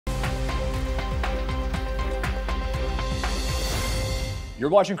You're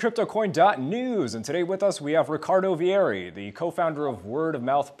watching CryptoCoin.News, and today with us we have Riccardo Vieri, the co-founder of Word of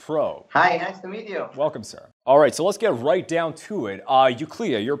Mouth Pro. Hi, nice to meet you. Welcome, sir. All right, so let's get right down to it.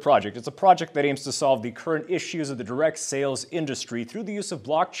 Eucleia, your project, it's a project that aims to solve the current issues of the direct sales industry through the use of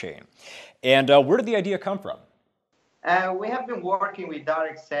blockchain. And where did the idea come from? We have been working with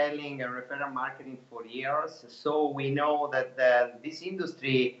direct selling and referral marketing for years, so we know that this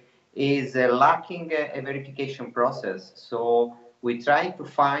industry is lacking a verification process. So we try to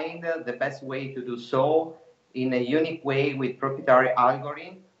find the best way to do so in a unique way with proprietary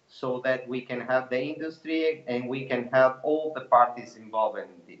algorithm so that we can help the industry and we can help all the parties involved in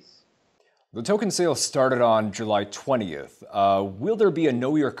this. The token sale started on July 20th. Will there be a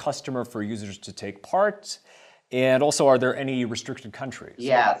Know Your Customer for users to take part? And also, are there any restricted countries?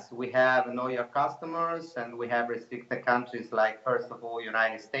 Yes, we have Know Your Customers, and we have restricted countries like, first of all,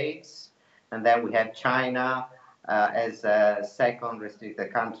 United States, and then we have China as second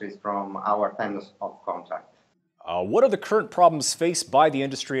restricted countries from our terms of contract. What are the current problems faced by the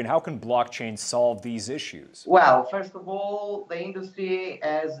industry, and how can blockchain solve these issues? Well, first of all, the industry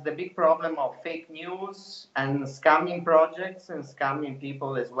has the big problem of fake news and scamming projects and scamming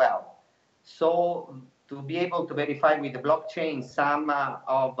people as well. So to be able to verify with the blockchain some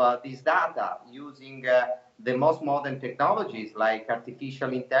of this data using the most modern technologies like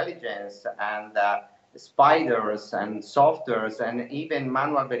artificial intelligence and spiders and softwares and even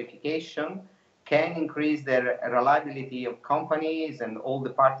manual verification can increase the reliability of companies and all the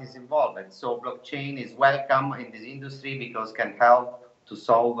parties involved. And so blockchain is welcome in this industry because it can help to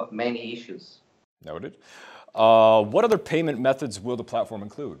solve many issues. Noted. What other payment methods will the platform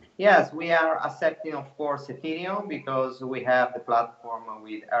include? Yes, we are accepting, of course, Ethereum because we have the platform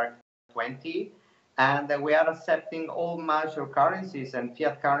with ERC20, and we are accepting all major currencies and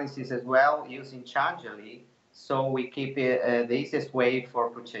fiat currencies as well using Changelly, so we keep it the easiest way for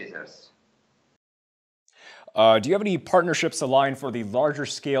purchasers. Do you have any partnerships aligned for the larger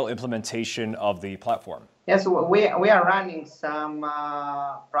scale implementation of the platform? Yes, we are running some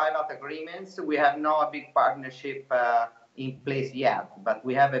private agreements. We have no big partnership in place yet, but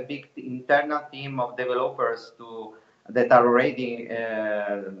we have a big internal team of developers that are already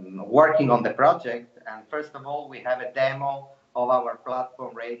working on the project. And first of all, we have a demo of our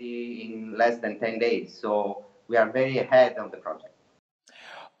platform ready in less than 10 days. So we are very ahead of the project.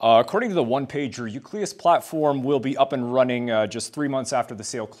 According to the one-pager, Eucleia's platform will be up and running just 3 months after the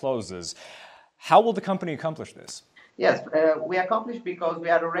sale closes. How will the company accomplish this? Yes, we accomplished because we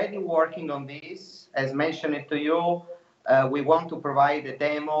are already working on this. As mentioned to you, we want to provide a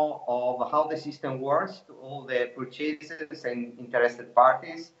demo of how the system works to all the purchasers and interested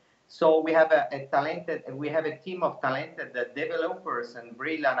parties. So we have a team of talented developers and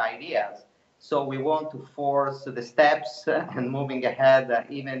brilliant ideas. So we want to force the steps and moving ahead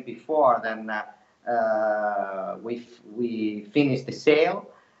even before then we finish the sale.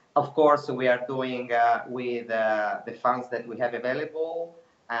 Of course, we are doing with the funds that we have available,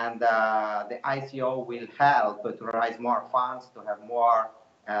 and the ICO will help to raise more funds, to have more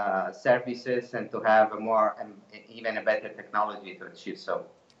services, and to have even a better technology to achieve so.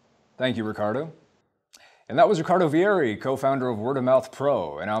 Thank you, Riccardo. And that was Riccardo Vieri, co-founder of Word of Mouth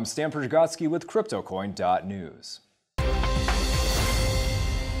Pro, and I'm Stan Przygocki with CryptoCoin.News.